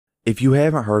If you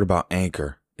haven't heard about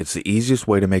Anchor, it's the easiest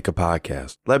way to make a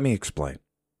podcast. Let me explain.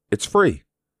 It's free.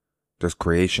 There's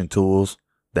creation tools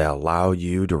that allow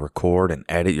you to record and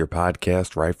edit your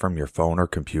podcast right from your phone or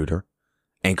computer.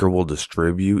 Anchor will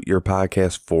distribute your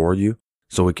podcast for you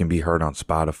so it can be heard on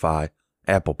Spotify,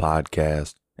 Apple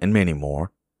Podcasts, and many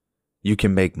more. You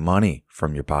can make money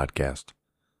from your podcast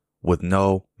with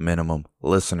no minimum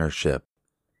listenership.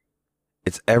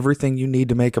 It's everything you need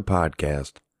to make a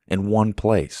podcast in one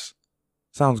place.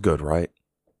 Sounds good, right?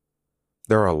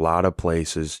 There are a lot of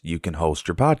places you can host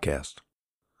your podcast.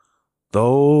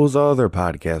 Those other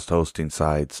podcast hosting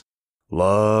sites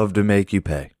love to make you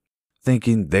pay,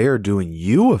 thinking they're doing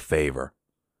you a favor.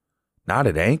 Not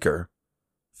at Anchor.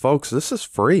 Folks, this is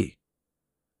free.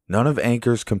 None of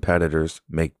Anchor's competitors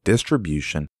make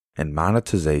distribution and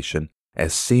monetization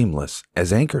as seamless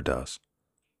as Anchor does.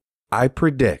 I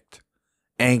predict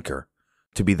Anchor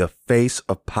to be the face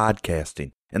of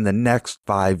podcasting in the next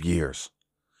 5 years.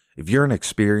 If you're an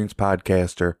experienced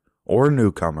podcaster or a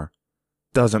newcomer,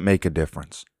 doesn't make a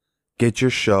difference. Get your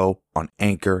show on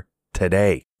Anchor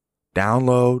today.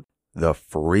 Download the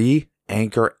free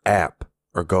Anchor app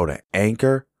or go to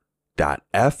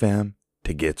anchor.fm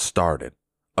to get started.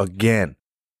 Again,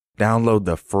 download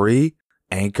the free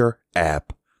Anchor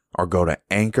app or go to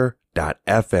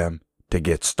anchor.fm to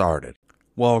get started.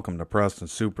 Welcome to Preston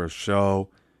Super Show.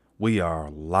 We are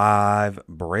live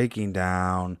breaking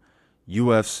down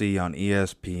UFC on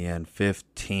ESPN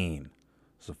 15.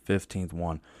 It's the 15th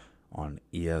one on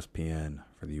ESPN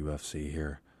for the UFC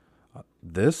here.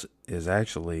 This is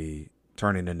actually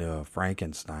turning into a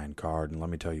Frankenstein card, and let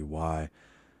me tell you why.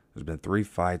 There's been 3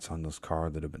 fights on this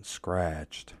card that have been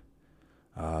scratched.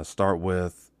 Start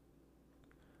with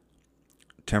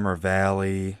Timur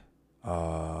Valley.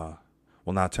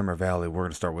 Well, not Timur Valley. We're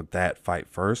going to start with that fight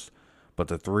first. But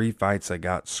the 3 fights that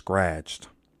got scratched,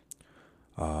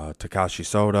 Takashi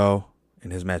Soto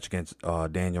in his match against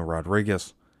Daniel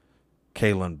Rodriguez.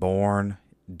 Kalen Bourne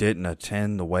didn't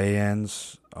attend the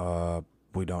weigh-ins.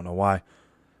 We don't know why.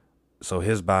 So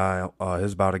his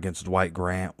bout against Dwight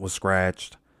Grant was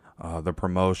scratched. The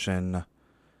promotion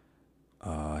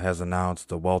has announced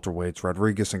the welterweights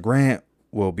Rodriguez and Grant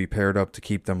will be paired up to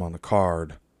keep them on the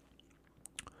card.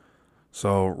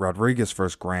 So Rodriguez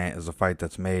versus Grant is a fight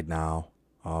that's made now.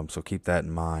 So keep that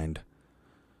in mind.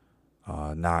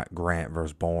 Not Grant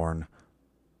versus Bourne.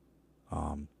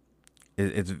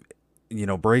 It's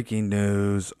breaking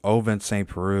news. Ovince St.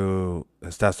 Preux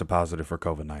has tested positive for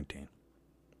COVID-19.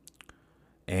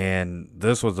 And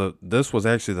this was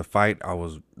actually the fight I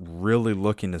was really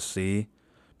looking to see,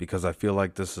 because I feel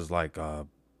like this is like a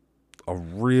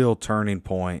real turning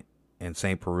point in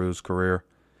St. Preux's career.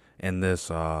 And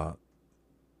this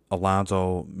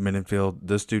Alonzo Minenfield,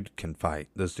 this dude can fight.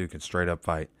 This dude can straight up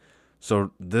fight.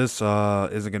 So this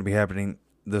isn't going to be happening.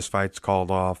 This fight's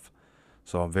called off.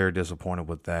 So I'm very disappointed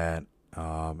with that.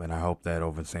 And I hope that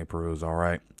Ovince St. Preux is all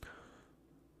right.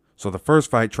 So the first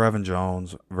fight, Trevin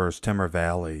Jones versus Timur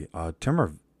Valley.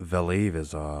 Timur Valley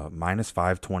is a minus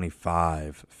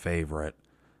 525 favorite.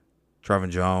 Trevin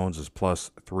Jones is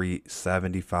plus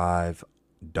 375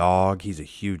 dog. He's a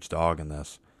huge dog in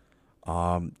this.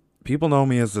 People know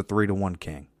me as the 3-1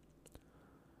 king.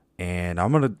 And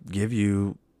I'm going to give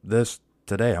you this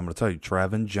today. I'm going to tell you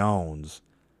Trevin Jones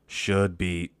should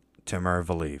beat Timur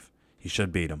Valley. He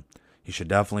should beat him. He should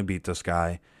definitely beat this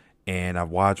guy. And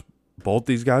I've watched both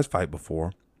these guys fight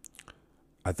before.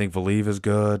 I think Valley is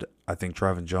good. I think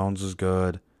Trevin Jones is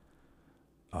good.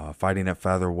 Fighting at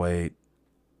featherweight.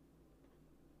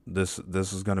 This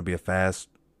is going to be a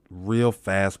real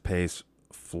fast-paced,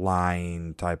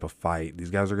 flying type of fight. These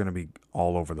guys are going to be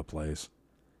all over the place.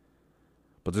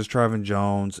 But this Trevin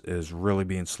Jones is really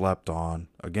being slept on.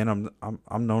 Again,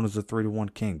 I'm known as the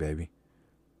 3-1 king, baby.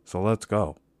 So let's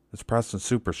go. It's Preston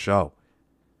Super Show.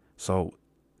 So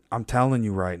I'm telling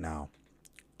you right now,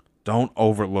 don't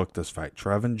overlook this fight.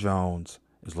 Trevin Jones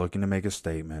is looking to make a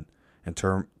statement. And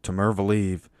Timur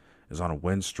Valley is on a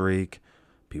win streak.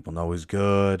 People know he's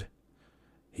good.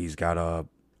 He's got a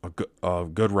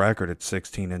good record at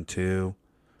 16-2.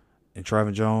 And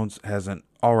Trevin Jones has an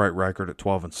all right record at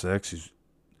 12-6. He's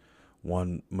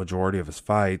won majority of his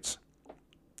fights.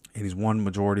 And he's won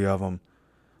majority of them.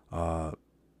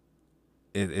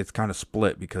 It's kind of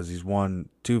split because he's won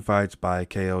 2 fights by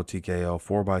KO, TKO,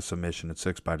 4 by submission, and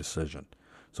 6 by decision.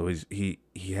 So he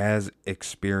has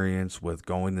experience with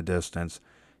going the distance.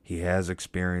 He has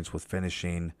experience with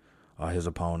finishing his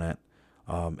opponent.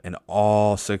 And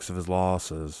all 6 of his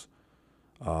losses,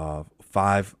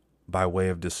 5 by way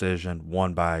of decision,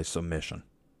 1 by submission,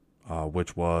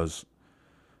 which was,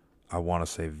 I want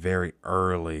to say very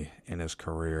early in his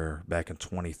career, back in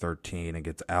 2013,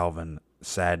 against Alvin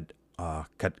Kakdak.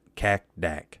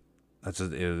 It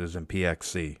was in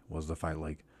PXC, was the fight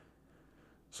league.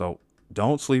 So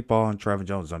don't sleep on Trevin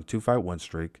Jones. He's on a 2-fight win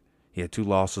streak. He had 2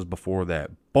 losses before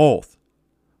that. Both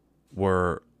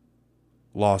were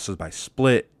losses by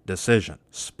split decision.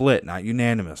 Split, not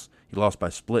unanimous. He lost by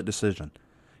split decision.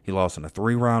 He lost in a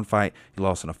 3-round fight. He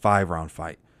lost in a 5-round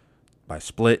fight by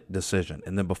split decision.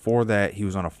 And then before that, he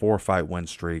was on a 4-fight win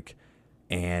streak,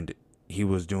 and he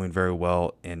was doing very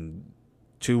well. In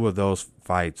 2 of those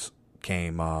fights,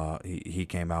 he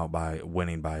came out by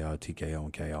winning by TKO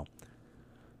and KO.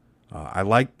 I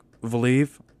like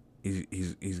Valiev.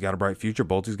 He's got a bright future.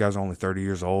 Both these guys are only 30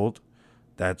 years old.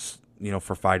 That's,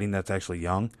 for fighting, that's actually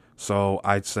young. So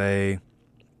I'd say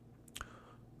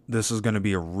this is going to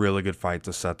be a really good fight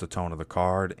to set the tone of the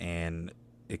card, and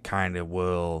it kind of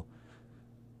will.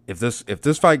 If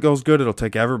this fight goes good, it'll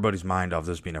take everybody's mind off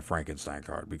this being a Frankenstein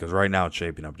card, because right now it's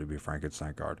shaping up to be a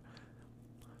Frankenstein card.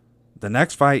 The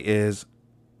next fight is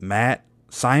Matt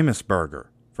Simonsberger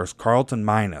versus Carlton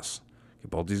Minus.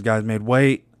 Both these guys made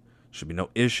weight. Should be no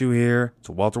issue here. It's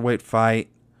a welterweight fight.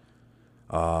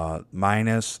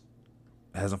 Minus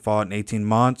hasn't fought in 18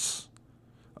 months.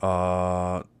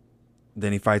 Then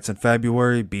he fights in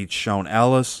February, beats Sean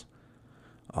Ellis.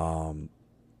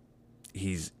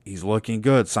 He's looking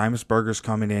good. Simonsberger's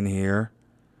coming in here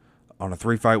on a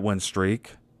 3-fight win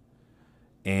streak,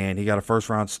 and he got a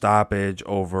first-round stoppage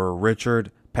over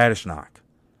Richard Padishnak.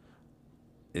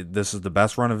 This is the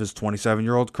best run of his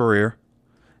 27-year-old career,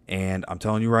 and I'm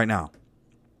telling you right now,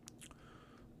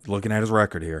 looking at his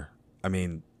record here, I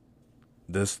mean,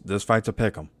 this fight's a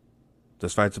pick'em.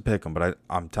 This fight's a pick'em, but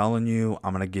I'm telling you,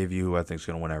 I'm going to give you who I think is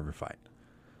going to win every fight.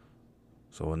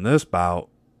 So in this bout,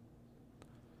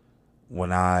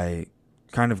 when I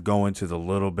kind of go into the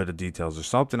little bit of details, there's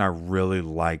something I really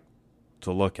like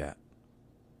to look at.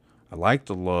 I like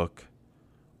to look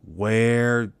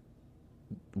where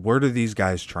do these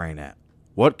guys train at?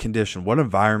 What condition, what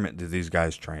environment do these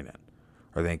guys train in?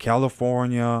 Are they in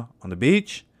California on the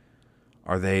beach?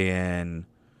 Are they in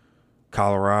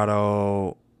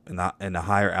Colorado in the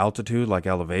higher altitude, like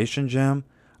elevation gym?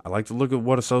 I like to look at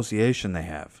what association they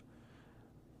have.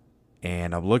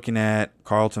 And I'm looking at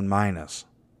Carlton Minus.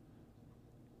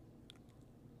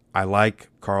 I like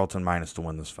Carlton Minus to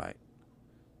win this fight.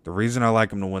 The reason I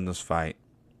like him to win this fight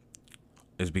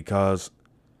is because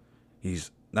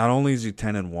not only is he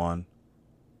 10-1,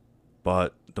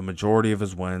 but the majority of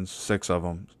his wins, 6 of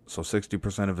them, so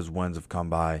 60% of his wins have come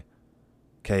by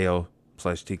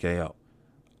KO/TKO.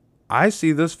 I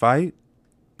see this fight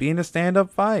being a stand-up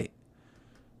fight.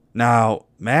 Now,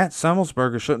 Matt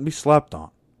Simonsberger shouldn't be slept on.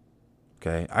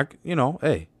 Okay,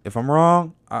 hey, if I'm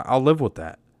wrong, I'll live with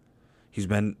that. He's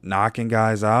been knocking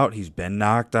guys out. He's been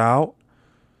knocked out.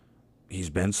 He's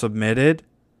been submitted.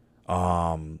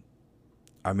 I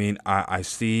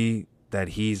see that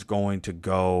he's going to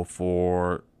go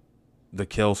for the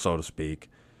kill, so to speak.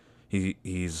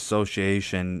 He's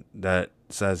association that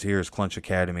says here is Clinch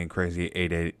Academy and Crazy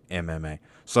 88 MMA.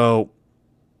 So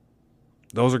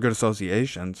those are good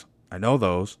associations. I know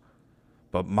those.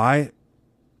 But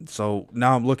so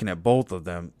now I'm looking at both of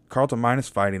them. Carlton Minus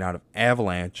fighting out of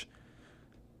Avalanche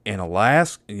in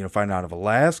Alaska, fighting out of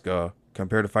Alaska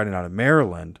compared to fighting out of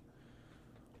Maryland.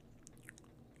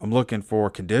 I'm looking for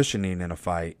conditioning in a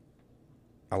fight.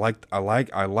 I like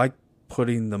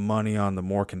putting the money on the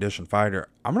more conditioned fighter.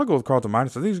 I'm gonna go with Carlton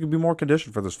Minus. I think he's gonna be more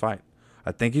conditioned for this fight.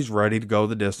 I think he's ready to go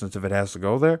the distance if it has to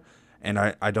go there, and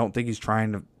I don't think he's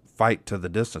trying to fight to the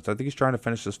distance. I think he's trying to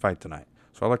finish this fight tonight.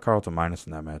 So I like Carlton Minus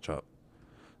in that matchup.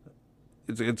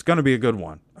 It's going to be a good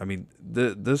one. I mean,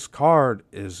 this card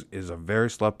is a very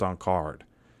slept-on card.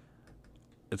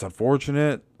 It's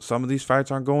unfortunate some of these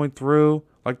fights aren't going through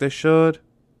like they should.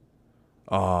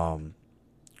 But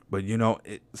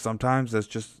sometimes that's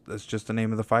just the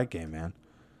name of the fight game, man.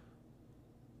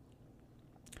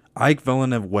 Ike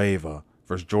Villanueva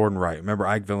versus Jordan Wright. Remember,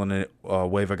 Ike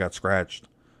Villanueva got scratched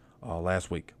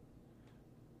last week,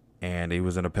 and he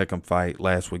was in a pick'em fight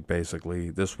last week. Basically,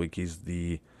 this week he's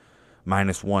the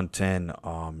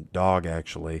 -110 dog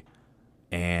actually,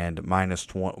 and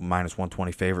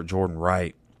 -120 favorite Jordan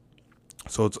Wright.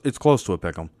 So it's close to a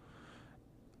pick'em.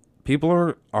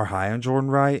 People are high on Jordan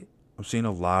Wright. I'm seeing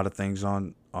a lot of things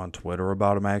on Twitter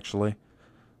about him actually.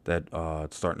 That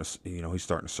it's starting to he's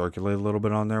starting to circulate a little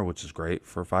bit on there, which is great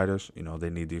for fighters. They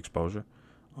need the exposure.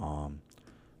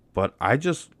 But I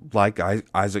just like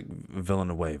Isaac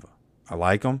Villanueva. I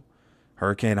like him.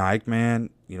 Hurricane Ike,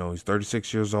 man. He's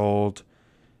 36 years old.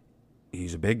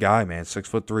 He's a big guy, man.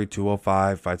 6'3",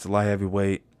 205. Fights a light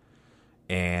heavyweight.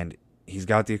 And he's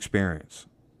got the experience.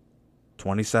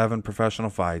 27 professional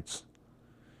fights.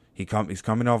 He's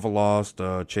coming off a loss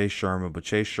to Chase Sherman, but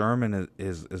Chase Sherman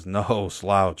is no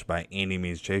slouch by any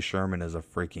means. Chase Sherman is a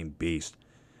freaking beast.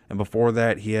 And before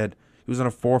that, he was in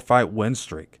a 4-fight win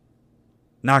streak.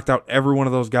 Knocked out every one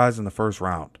of those guys in the first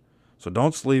round. So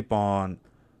don't sleep on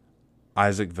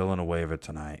Isaac Villanueva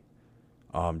tonight.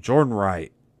 Jordan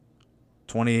Wright,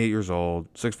 28 years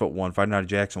old, 6'1", fighting out of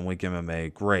Jackson Wink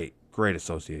MMA. Great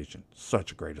association.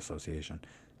 Such a great association.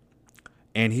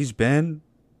 And he's been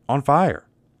on fire.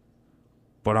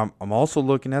 But I'm also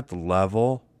looking at the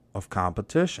level of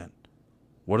competition.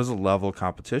 What is the level of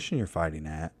competition you're fighting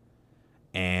at?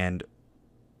 And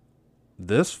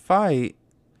this fight,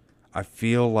 I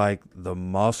feel like the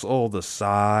muscle, the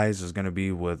size is going to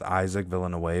be with Isaac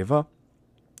Villanueva.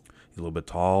 He's a little bit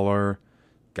taller,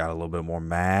 got a little bit more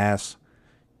mass.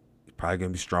 He's probably going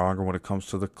to be stronger when it comes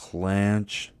to the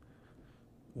clinch.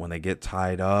 When they get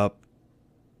tied up,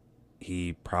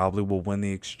 he probably will win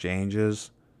the exchanges.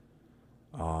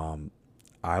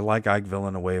 I like Ike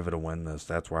Villanueva to win this.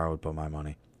 That's where I would put my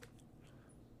money.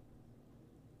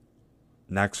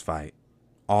 Next fight,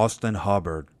 Austin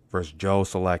Hubbard versus Joe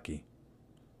Solecki.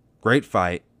 Great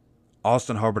fight.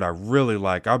 Austin Hubbard I really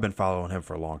like. I've been following him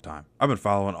for a long time. I've been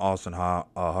following Austin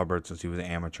Hubbard since he was an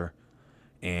amateur.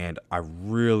 And I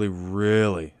really,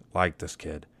 really like this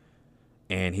kid.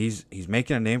 And he's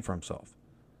making a name for himself.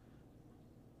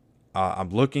 I'm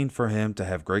looking for him to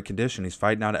have great condition. He's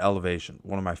fighting out of Elevation,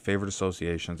 one of my favorite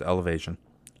associations, Elevation.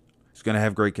 He's going to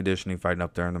have great conditioning fighting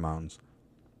up there in the mountains.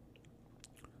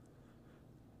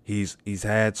 He's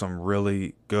had some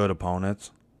really good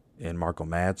opponents in Marco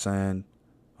Madsen,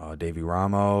 Davey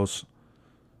Ramos,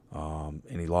 and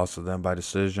he lost to them by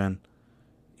decision.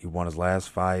 He won his last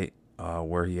fight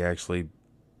where he actually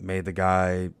made the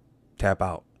guy tap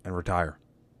out and retire.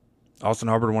 Austin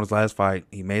Hubbard won his last fight.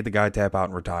 He made the guy tap out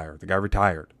and retire. The guy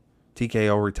retired.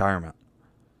 TKO retirement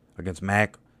against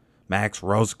Max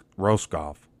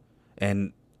Roskov.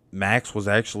 And Max was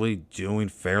actually doing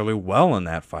fairly well in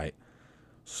that fight.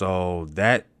 So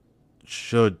that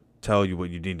should tell you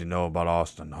what you need to know about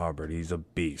Austin Hubbard. He's a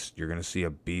beast. You're going to see a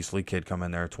beastly kid come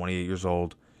in there, 28 years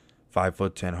old,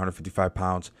 5'10", 155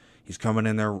 pounds. He's coming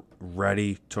in there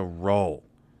ready to roll.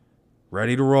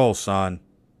 Ready to roll, son.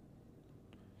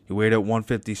 He weighed at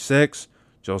 156.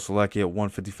 Joe Solecki at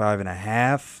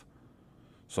 155.5.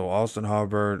 So Austin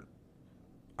Hubbard,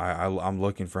 I'm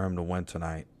looking for him to win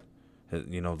tonight.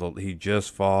 He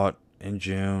just fought in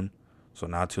June, so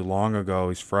not too long ago.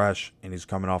 He's fresh, and he's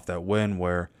coming off that win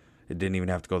where it didn't even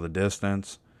have to go the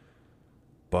distance.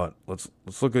 But let's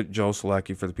look at Joe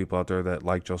Solecki for the people out there that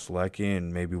like Joe Solecki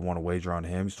and maybe want to wager on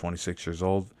him. He's 26 years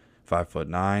old,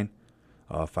 5'9",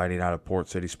 fighting out of Port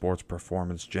City Sports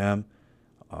Performance Gym.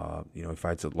 He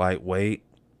fights at lightweight,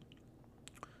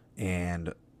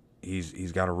 and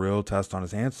he's got a real test on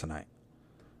his hands tonight,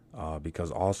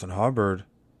 because Austin Hubbard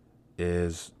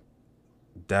is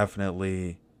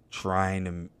definitely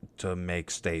trying to make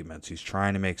statements. He's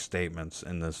trying to make statements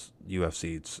in this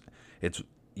UFC. It's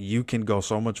you can go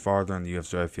so much farther in the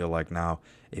UFC, I feel like, now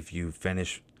if you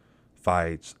finish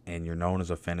fights and you're known as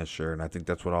a finisher, and I think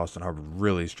that's what Austin Hubbard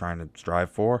really is trying to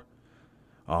strive for.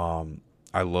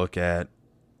 I look at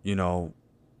Joe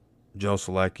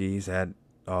Solecki. He's had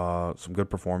some good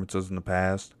performances in the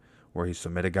past where he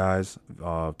submitted guys,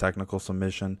 technical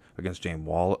submission against James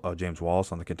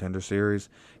Wallace on the Contender Series.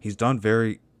 He's done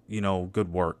very,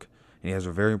 good work, and he has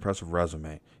a very impressive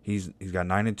resume. He's got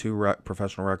 9-2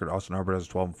 professional record. Austin Hubbard has a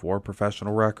 12-4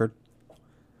 professional record.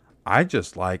 I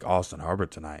just like Austin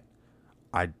Hubbard tonight.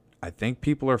 I think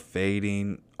people are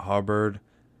fading Hubbard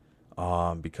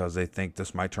because they think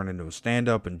this might turn into a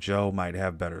stand-up and Joe might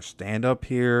have better stand-up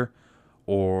here.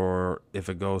 Or if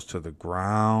it goes to the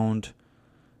ground,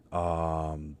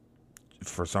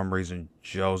 for some reason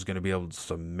Joe's going to be able to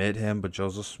submit him, but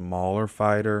Joe's a smaller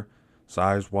fighter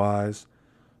size-wise.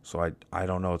 So I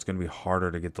don't know. It's going to be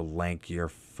harder to get the lankier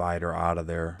fighter out of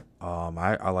there.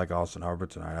 I like Austin Hubbard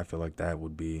tonight. I feel like that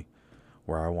would be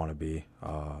where I want to be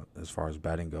as far as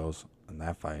betting goes in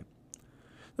that fight.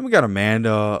 Then we got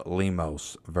Amanda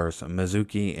Lemos versus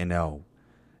Mizuki Ino.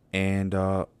 And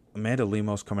Amanda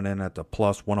Lemos coming in at the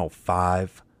plus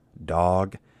 105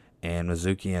 dog. And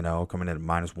Mizuki Ino coming in at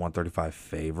minus 135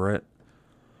 favorite.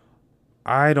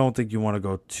 I don't think you want to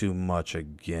go too much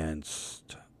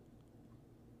against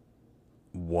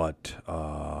what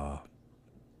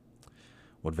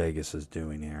Vegas is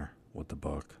doing here with the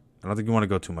book. I don't think you want to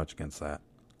go too much against that.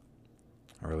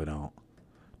 I really don't.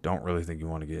 Don't really think you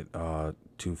want to get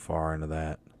too far into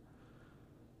that,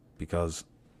 because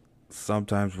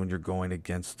sometimes when you're going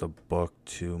against the book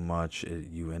too much,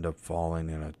 you end up falling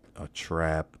in a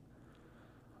trap.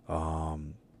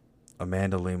 Um,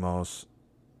 Amanda Lemos,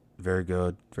 very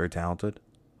good, very talented,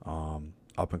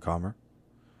 up and comer.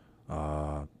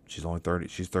 She's only 30.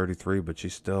 She's 33, but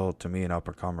she's still, to me, an up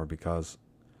and comer because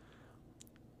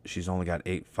she's only got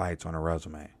 8 fights on her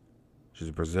resume. She's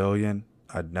a Brazilian.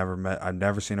 I've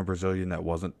never seen a Brazilian that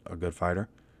wasn't a good fighter.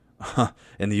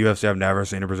 In the UFC, I've never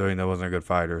seen a Brazilian that wasn't a good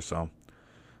fighter. So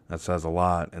that says a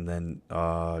lot. And then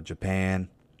Japan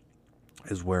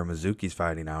is where Mizuki's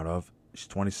fighting out of. She's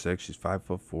 26. She's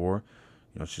 5'4".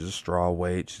 She's a straw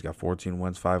weight. She's got 14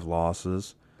 wins, 5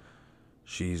 losses.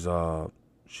 She's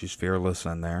fearless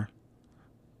in there.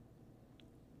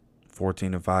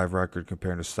 14-5 record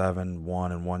compared to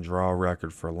 7-1 draw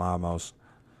record for Lamos.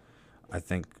 I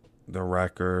think the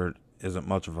record isn't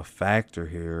much of a factor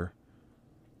here.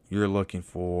 You're looking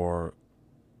for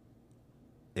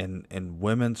in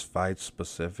women's fights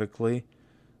specifically.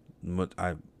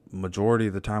 Majority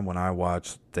of the time when I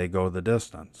watch, they go the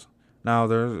distance. Now,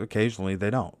 there's occasionally they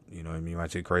don't. You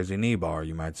might see a crazy knee bar.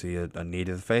 You might see a knee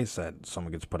to the face that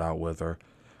someone gets put out with, or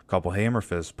a couple hammer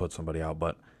fists put somebody out.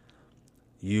 But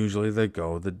usually they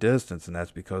go the distance, and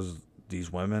that's because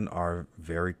these women are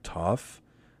very tough.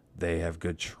 They have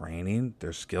good training.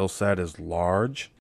 Their skill set is large.